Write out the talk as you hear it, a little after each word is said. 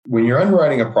when you're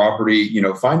underwriting a property,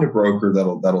 find a broker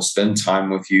that'll spend time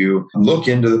with you, look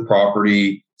into the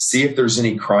property, see if there's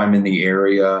any crime in the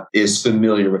area, is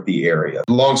familiar with the area.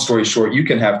 Long story short, you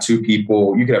could have two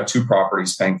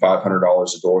properties paying $500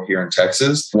 a door here in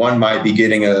Texas. One might be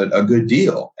getting a good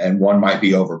deal and one might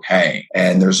be overpaying.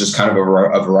 And there's just kind of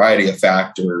a variety of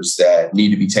factors that need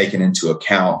to be taken into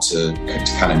account to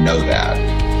kind of know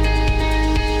that.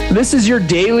 This is your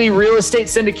daily real estate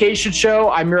syndication show.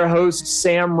 I'm your host,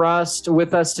 Sam Rust.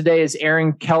 With us today is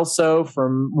Aaron Kelsoe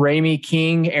from Ramey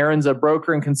King. Aaron's a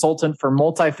broker and consultant for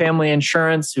multifamily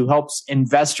insurance who helps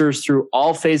investors through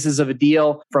all phases of a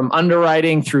deal, from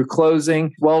underwriting through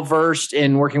closing. Well-versed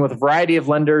in working with a variety of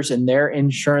lenders and their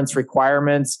insurance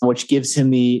requirements, which gives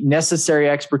him the necessary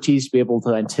expertise to be able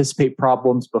to anticipate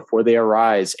problems before they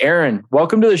arise. Aaron,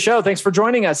 welcome to the show. Thanks for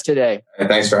joining us today. And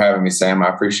thanks for having me, Sam. I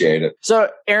appreciate it. So,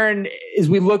 Aaron, as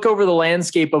we look over the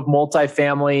landscape of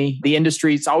multifamily, the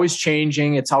industry, it's always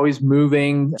changing. It's always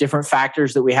moving, different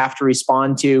factors that we have to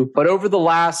respond to. But over the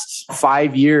last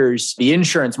 5 years, the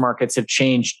insurance markets have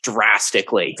changed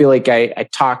drastically. I feel like I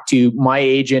talk to my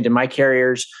agent and my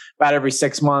carriers about every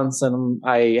 6 months, and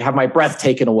I have my breath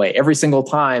taken away every single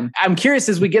time. I'm curious,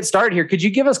 as we get started here, could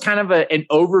you give us kind of an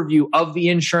overview of the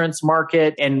insurance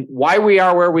market and why we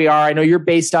are where we are? I know you're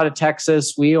based out of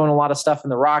Texas. We own a lot of stuff in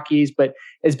the Rockies, but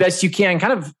as best you can,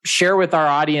 kind of share with our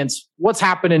audience what's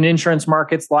happened in insurance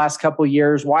markets the last couple of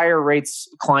years. Why are rates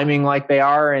climbing like they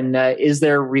are? And is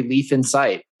there relief in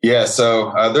sight? Yeah,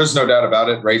 so there's no doubt about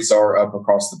it. Rates are up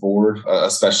across the board,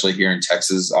 especially here in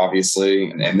Texas, obviously.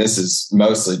 And this is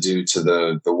mostly due to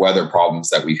the weather problems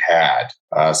that we've had.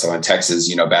 So in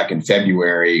Texas, back in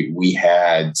February, we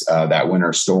had that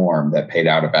winter storm that paid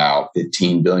out about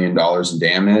 $15 billion in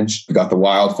damage. We got the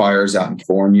wildfires out in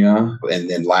California. And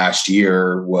then last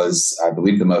year was, I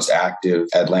believe, the most active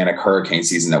Atlantic hurricane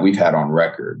season that we've had on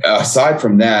record. Aside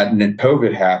from that, and then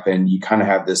COVID happened, you kind of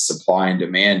have this supply and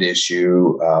demand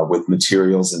issue with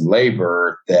materials and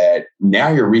labor that now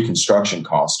your reconstruction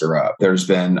costs are up. There's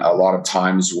been a lot of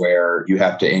times where you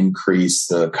have to increase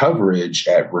the coverage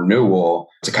at renewal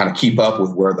to kind of keep up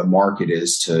with where the market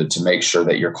is to make sure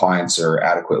that your clients are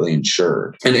adequately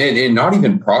insured. And not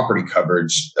even property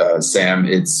coverage, Sam,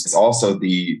 it's also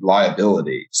the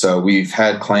liability. So we've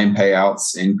had claim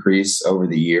payouts increase over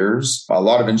the years. A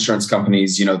lot of insurance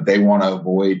companies, they want to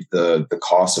avoid the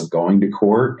cost of going to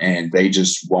court, and they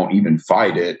just won't even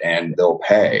fight it and they'll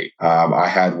pay. I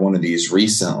had one of these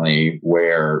recently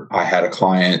where I had a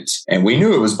client and we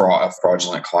knew it was a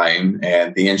fraudulent claim,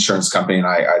 and the insurance company, and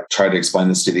I tried to explain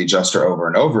this to the adjuster over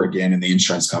and over again, and the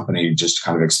insurance company just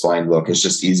kind of explained, look, it's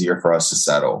just easier for us to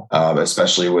settle,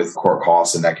 especially with court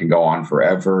costs, and that can go on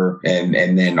forever. And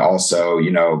then also,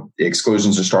 the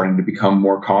exclusions are starting to become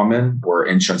more common, where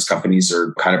insurance companies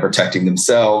are kind of protecting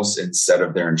themselves instead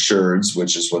of their insureds,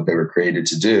 which is what they were created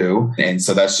to do. And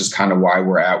so that's just kind of why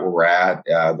we're at where we're at,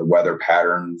 the weather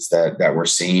patterns that we're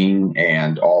seeing,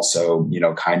 and also,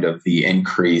 kind of the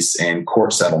increase in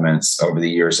court settlements over the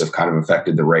years have kind of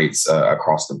affected the rates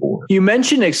across the board. You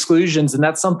mentioned exclusions, and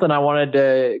that's something I wanted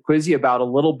to quiz you about a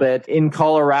little bit. In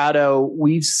Colorado,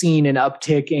 we've seen an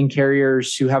uptick in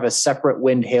carriers who have a separate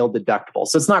wind hail deductible.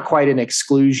 So it's not quite an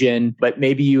exclusion, but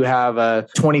maybe you have a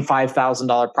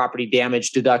 $25,000 property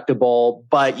damage deductible,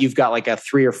 but you've got like a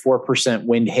 3 or 4%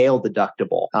 wind hail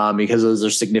deductible because those are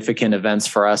significant events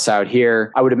for us out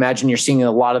here. I would imagine you're seeing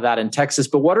a lot of that in Texas,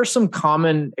 but what are some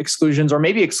common exclusions, or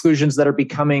maybe exclusions that are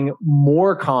becoming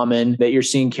more common that you're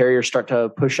seeing carriers start to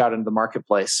push out into the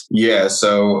marketplace? Yeah,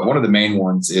 so one of the main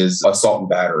ones is assault and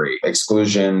battery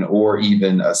exclusion, or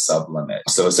even a sublimit.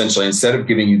 So essentially, instead of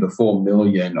giving you the full $1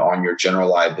 million on your general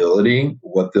liability,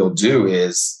 what they'll do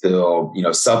is they'll,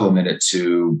 sublimit it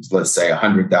to, let's say,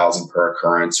 $100,000 per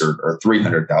occurrence or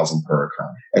 $300,000 per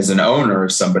occurrence. As an owner,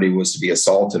 if somebody was to be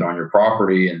assaulted on your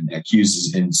property and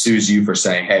sues you for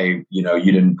saying, hey,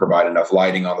 you didn't provide enough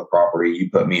lighting on the property, you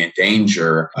put me in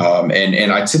danger.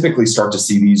 And I typically start to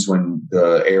see these when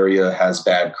the area has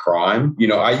bad crime.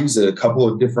 I use a couple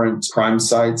of different crime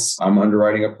sites. I'm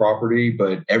underwriting a property,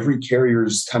 but every carrier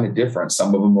is kind of different.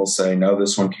 Some of them will say, no,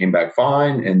 this one came back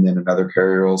fine. And then another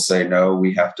carrier will say, no,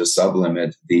 we have to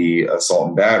sublimit the assault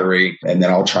and battery. And then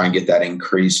I'll try and get that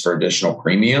increase for additional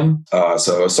premium.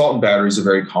 So assault and battery is a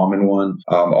very common one.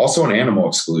 Also an animal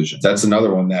exclusion. That's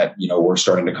another one one that, we're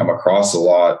starting to come across a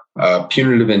lot.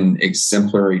 Punitive and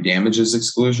exemplary damages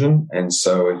exclusion. And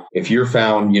so if you're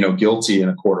found, guilty in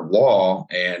a court of law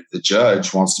and the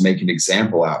judge wants to make an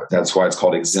example out of it, that's why it's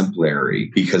called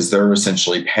exemplary, because they're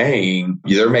essentially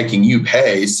they're making you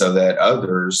pay so that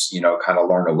others, kind of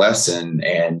learn a lesson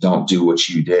and don't do what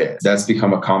you did. That's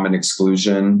become a common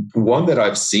exclusion. One that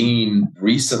I've seen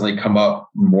recently come up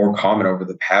more common over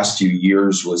the past few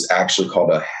years was actually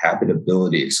called a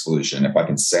habitability exclusion, if I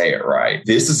can say it right.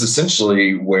 This is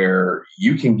essentially where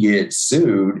you can get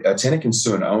sued. A tenant can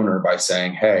sue an owner by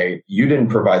saying, hey, you didn't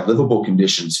provide livable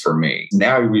conditions for me.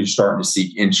 Now we're starting to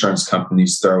see insurance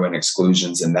companies throw in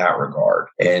exclusions in that regard.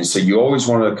 And so you always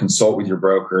want to consult with your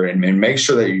broker and make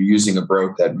sure that you're using a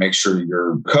broker that makes sure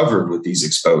you're covered with these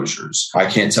exposures. I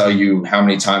can't tell you how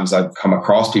many times I've come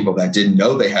across people that didn't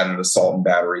know they had an assault and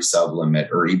battery sublimit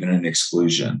or even an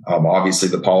exclusion. Obviously,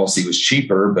 the policy was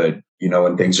cheaper, but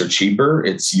when things are cheaper,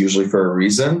 it's usually for a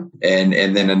reason. And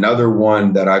then another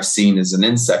one that I've seen is an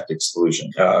insect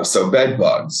exclusion. So bed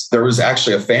bugs. There was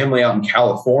actually a family out in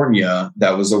California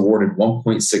that was awarded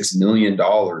 $1.6 million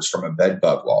from a bed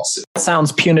bug lawsuit.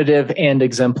 Sounds punitive and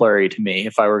exemplary to me,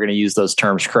 if I were going to use those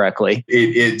terms correctly.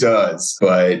 It does.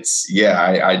 But yeah,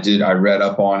 I read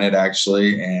up on it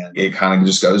actually, and it kind of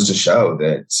just goes to show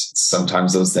that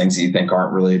sometimes those things that you think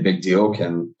aren't really a big deal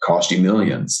can cost you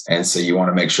millions. And so you want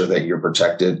to make sure that you're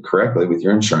protected correctly with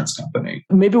your insurance company.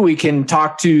 Maybe we can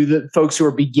talk to the folks who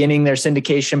are beginning their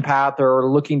syndication path or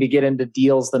looking to get into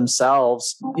deals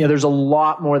themselves. There's a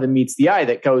lot more than meets the eye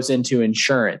that goes into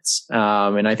insurance.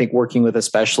 And I think working with a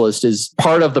specialist is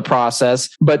part of the process,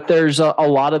 but there's a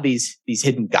lot of these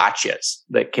hidden gotchas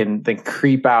that can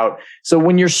creep out. So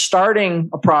when you're starting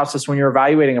a process, when you're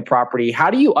evaluating a property, how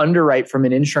do you underwrite from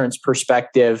an insurance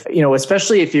perspective?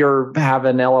 Especially if you have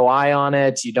an LOI on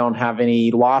it, you don't have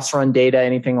any loss run data,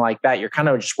 anything like that. You're kind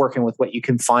of just working with what you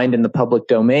can find in the public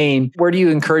domain. Where do you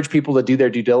encourage people to do their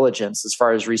due diligence as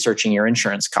far as researching your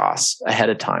insurance costs ahead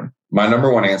of time? My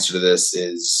number one answer to this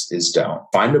is don't.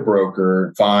 Find a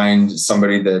broker, find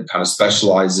somebody that kind of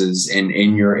specializes in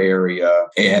your area,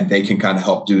 and they can kind of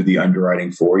help do the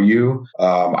underwriting for you.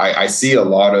 I see a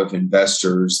lot of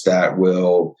investors that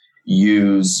will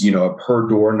use, a per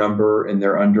door number in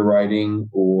their underwriting,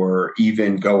 or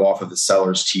even go off of the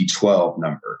seller's T12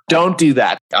 number. Don't do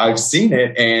that. I've seen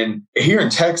it. And here in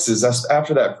Texas,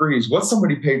 after that freeze, what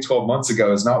somebody paid 12 months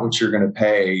ago is not what you're going to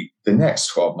pay the next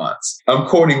 12 months. I'm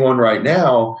quoting one right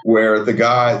now where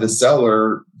the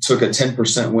seller took a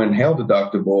 10% wind hail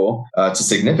deductible to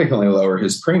significantly lower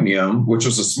his premium, which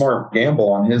was a smart gamble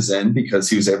on his end because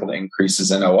he was able to increase his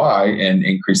NOI and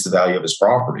increase the value of his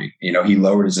property. He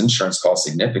lowered his insurance costs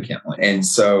significantly. And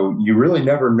so you really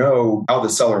never know how the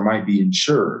seller might be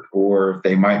insured or if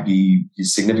they might be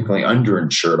significantly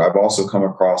underinsured. I've also come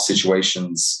across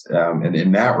situations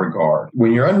in that regard.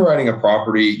 When you're underwriting a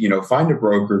property, find a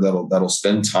broker that'll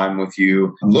spend time with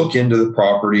you, look into the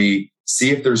property,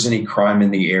 see if there's any crime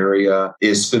in the area,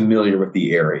 is familiar with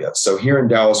the area. So here in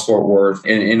Dallas, Fort Worth,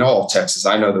 and in all of Texas,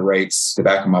 I know the rates in the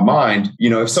back of my mind.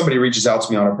 If somebody reaches out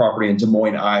to me on a property in Des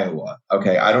Moines, Iowa,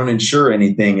 okay, I don't insure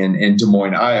anything in Des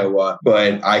Moines, Iowa,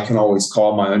 but I can always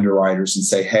call my underwriters and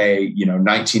say, hey,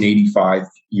 1985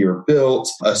 year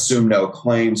built, assume no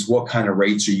claims. What kind of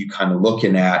rates are you kind of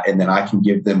looking at? And then I can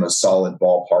give them a solid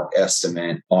ballpark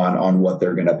estimate on what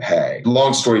they're going to pay.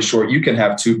 Long story short, you can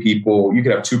have two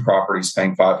properties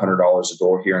paying $500 a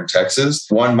door here in Texas.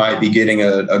 One might be getting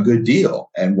a good deal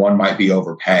and one might be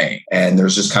overpaying. And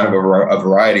there's just kind of a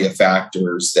variety of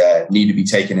factors that need to be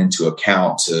taken into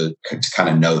account to kind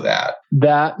of know that.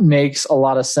 That makes a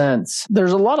lot of sense.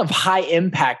 There's a lot of high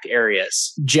impact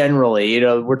areas generally.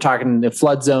 We're talking the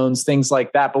flood zones, things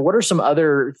like that. But what are some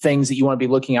other things that you want to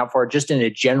be looking out for just in a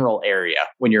general area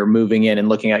when you're moving in and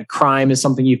looking at crime is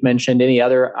something you've mentioned? Any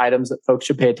other items that folks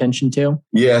should pay attention to?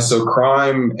 Yeah, so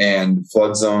crime and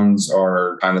flood zones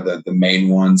are kind of the main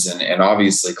ones. And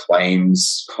obviously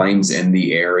claims in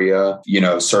the area.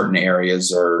 Certain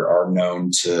areas are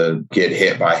known to get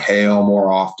hit by hail more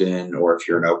often, or if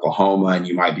you're in Oklahoma, and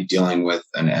you might be dealing with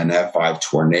an F5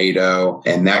 tornado.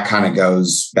 And that kind of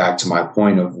goes back to my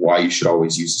point of why you should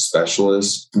always use a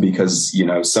specialist, because,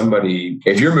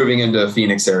 if you're moving into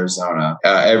Phoenix, Arizona,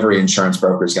 every insurance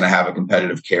broker is going to have a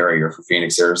competitive carrier for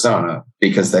Phoenix, Arizona,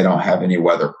 because they don't have any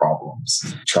weather problems.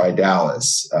 Try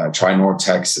Dallas, try North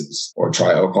Texas, or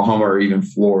try Oklahoma, or even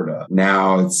Florida.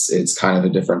 Now it's kind of a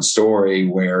different story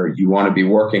where you want to be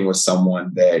working with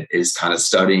someone that is kind of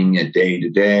studying it day to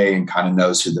day and kind of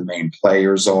knows who the main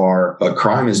players are. But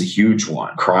crime is a huge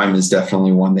one. Crime is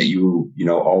definitely one that you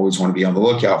always want to be on the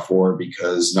lookout for,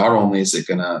 because not only is it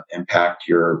going to impact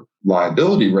your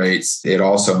liability rates, it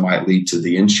also might lead to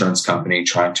the insurance company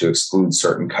trying to exclude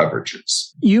certain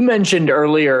coverages. You mentioned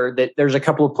earlier that there's a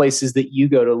couple of places that you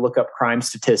go to look up crime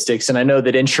statistics. And I know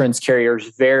that insurance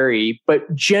carriers vary,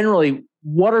 but generally,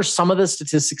 what are some of the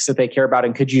statistics that they care about?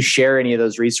 And could you share any of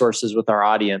those resources with our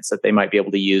audience that they might be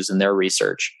able to use in their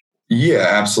research? Yeah,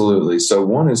 absolutely. So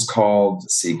one is called,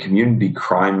 Community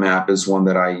Crime Map is one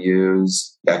that I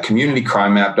use.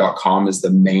 CommunityCrimeMap.com is the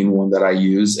main one that I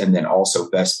use. And then also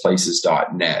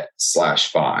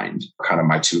bestplaces.net/find, kind of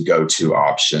my two go-to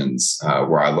options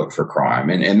where I look for crime.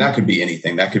 And that could be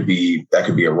anything. That could be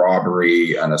a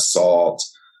robbery, an assault,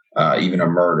 even a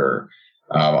murder.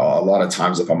 A lot of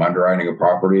times if I'm underwriting a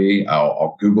property,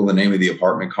 I'll Google the name of the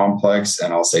apartment complex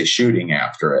and I'll say shooting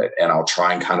after it. And I'll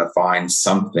try and kind of find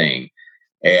something.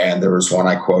 And there was one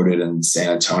I quoted in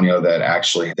San Antonio that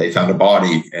actually they found a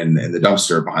body in the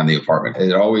dumpster behind the apartment.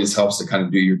 It always helps to kind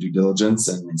of do your due diligence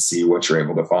and see what you're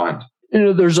able to find.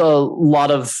 There's a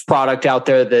lot of product out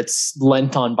there that's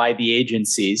lent on by the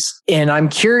agencies. And I'm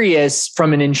curious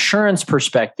from an insurance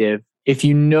perspective, if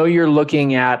you know you're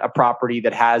looking at a property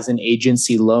that has an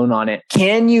agency loan on it,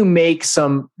 can you make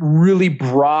some really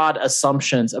broad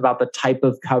assumptions about the type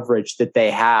of coverage that they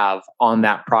have on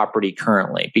that property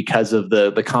currently because of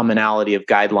the commonality of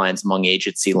guidelines among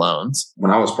agency loans? When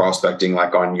I was prospecting,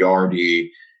 like on Yardi,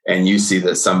 and you see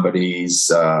that somebody's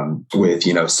with,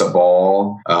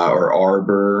 Sabal or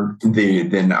Arbor,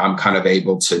 then I'm kind of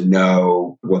able to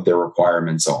know what their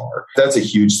requirements are. That's a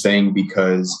huge thing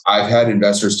because I've had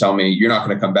investors tell me, you're not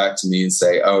going to come back to me and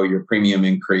say, oh, your premium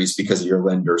increased because of your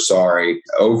lender. Sorry.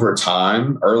 Over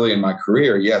time, early in my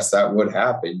career, yes, that would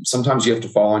happen. Sometimes you have to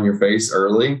fall on your face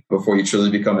early before you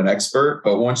truly become an expert.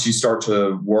 But once you start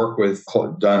to work with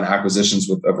done acquisitions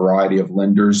with a variety of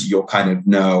lenders, you'll kind of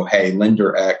know, hey,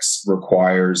 lender X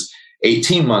requires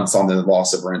 18 months on the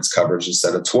loss of rents coverage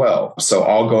instead of 12. So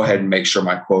I'll go ahead and make sure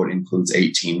my quote includes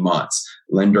 18 months.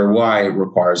 Lender Y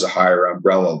requires a higher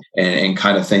umbrella and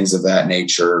kind of things of that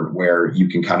nature where you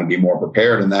can kind of be more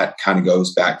prepared. And that kind of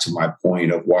goes back to my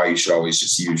point of why you should always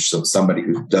just use somebody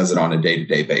who does it on a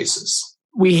day-to-day basis.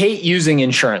 We hate using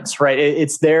insurance, right?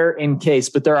 It's there in case,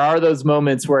 but there are those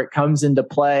moments where it comes into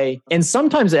play. And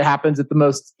sometimes it happens at the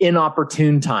most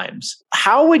inopportune times.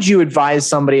 How would you advise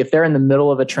somebody if they're in the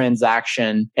middle of a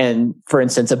transaction and, for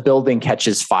instance, a building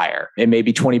catches fire and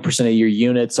maybe 20% of your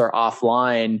units are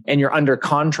offline and you're under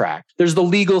contract? There's the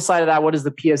legal side of that. What does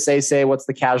the PSA say? What's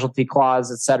the casualty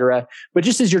clause, et cetera? But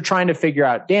just as you're trying to figure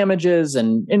out damages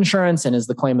and insurance and is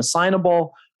the claim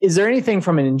assignable, is there anything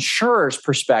from an insurer's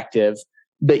perspective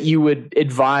that you would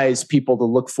advise people to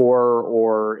look for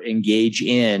or engage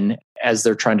in as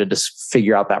they're trying to just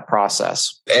figure out that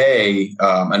process?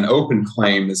 An open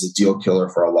claim is a deal killer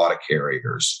for a lot of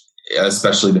carriers,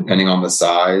 especially depending on the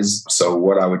size. So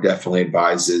what I would definitely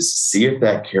advise is see if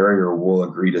that carrier will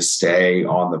agree to stay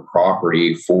on the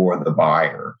property for the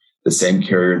buyer, the same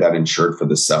carrier that insured for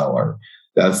the seller.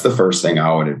 That's the first thing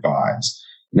I would advise.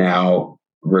 Now,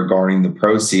 regarding the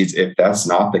proceeds, if that's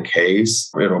not the case,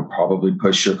 it'll probably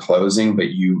push your closing,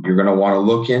 but you're going to want to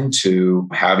look into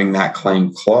having that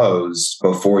claim closed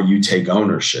before you take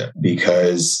ownership,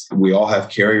 because we all have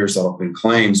carriers that open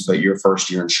claims, but your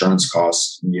first year insurance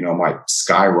costs, might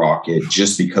skyrocket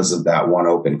just because of that one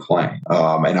open claim.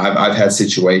 And I've had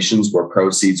situations where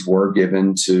proceeds were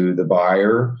given to the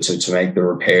buyer to make the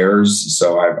repairs.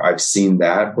 So I've seen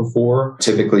that before.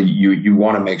 Typically, you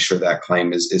want to make sure that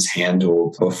claim is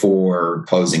handled before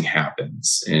closing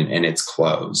happens and it's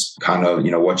closed. Kind of,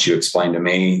 what you explained to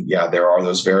me. Yeah, there are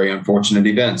those very unfortunate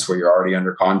events where you're already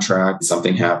under contract,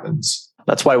 something happens.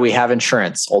 That's why we have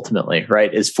insurance ultimately,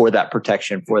 right? Is for that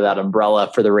protection, for that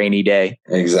umbrella, for the rainy day.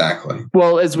 Exactly.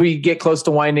 Well, as we get close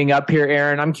to winding up here,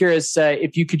 Aaron, I'm curious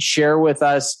if you could share with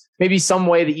us maybe some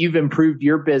way that you've improved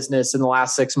your business in the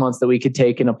last 6 months that we could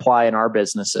take and apply in our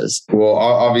businesses. Well,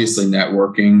 obviously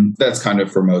networking, that's kind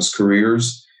of for most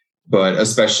careers, but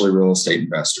especially real estate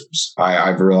investors.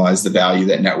 I've realized the value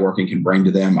that networking can bring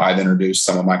to them. I've introduced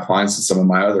some of my clients to some of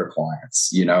my other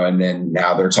clients, and then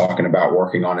now they're talking about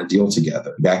working on a deal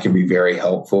together. That can be very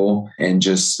helpful, and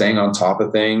just staying on top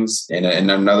of things. And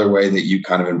another way that you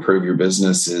kind of improve your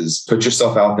business is put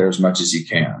yourself out there as much as you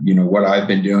can. What I've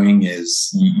been doing is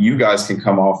you guys can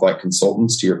come off like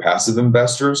consultants to your passive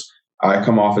investors. I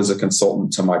come off as a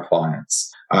consultant to my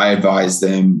clients. I advise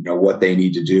them what they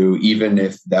need to do, even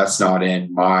if that's not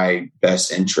in my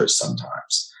best interest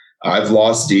sometimes. I've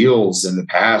lost deals in the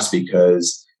past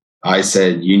because I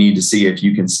said, you need to see if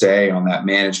you can stay on that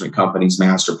management company's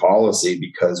master policy,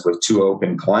 because with 2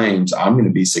 open claims, I'm going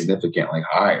to be significantly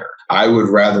higher. I would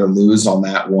rather lose on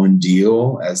that one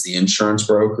deal as the insurance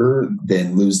broker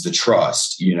than lose the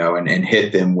trust, and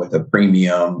hit them with a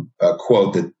premium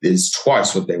quote that is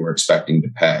twice what they were expecting to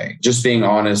pay. Just being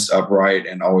honest, upright,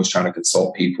 and always trying to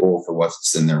consult people for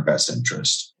what's in their best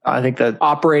interest. I think that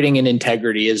operating in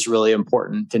integrity is really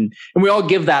important. And we all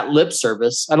give that lip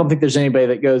service. I don't think there's anybody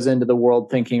that goes into the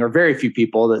world thinking, or very few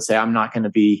people that say, I'm not going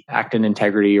to act in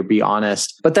integrity or be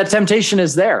honest. But that temptation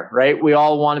is there, right? We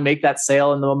all want to make that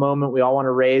sale in the moment. We all want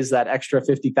to raise that extra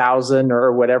 50,000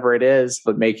 or whatever it is,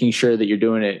 but making sure that you're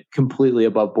doing it completely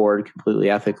above board,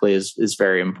 completely ethically is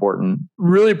very important.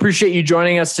 Really appreciate you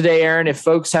joining us today, Aaron. If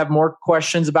folks have more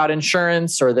questions about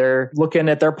insurance, or they're looking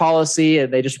at their policy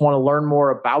and they just want to learn more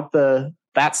about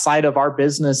that side of our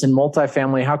business in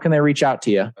multifamily, how can they reach out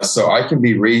to you? So I can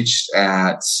be reached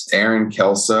at Aaron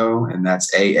Kelsoe, and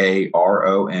that's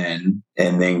AARON,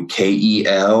 and then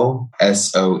KELSOE,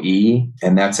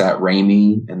 and that's at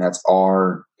Ramey, and that's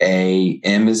RAM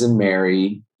as in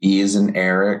Mary, E as in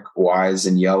Eric, Y as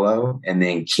in yellow, and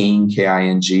then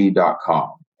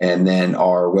KING.com. And then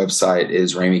our website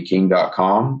is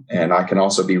rameyking.com. And I can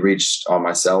also be reached on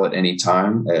my cell at any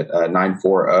time at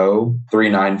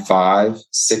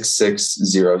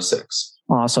 940-395-6606.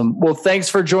 Awesome. Well, thanks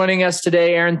for joining us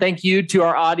today, Aaron. Thank you to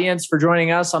our audience for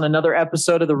joining us on another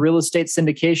episode of the Real Estate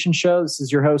Syndication Show. This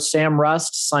is your host, Sam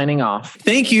Rust, signing off.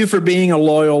 Thank you for being a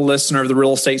loyal listener of the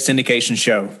Real Estate Syndication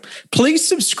Show. Please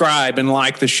subscribe and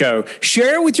like the show.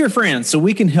 Share it with your friends so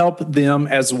we can help them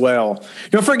as well.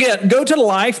 Don't forget, go to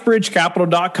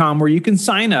lifebridgecapital.com where you can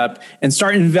sign up and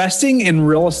start investing in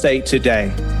real estate today.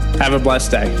 Have a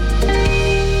blessed day.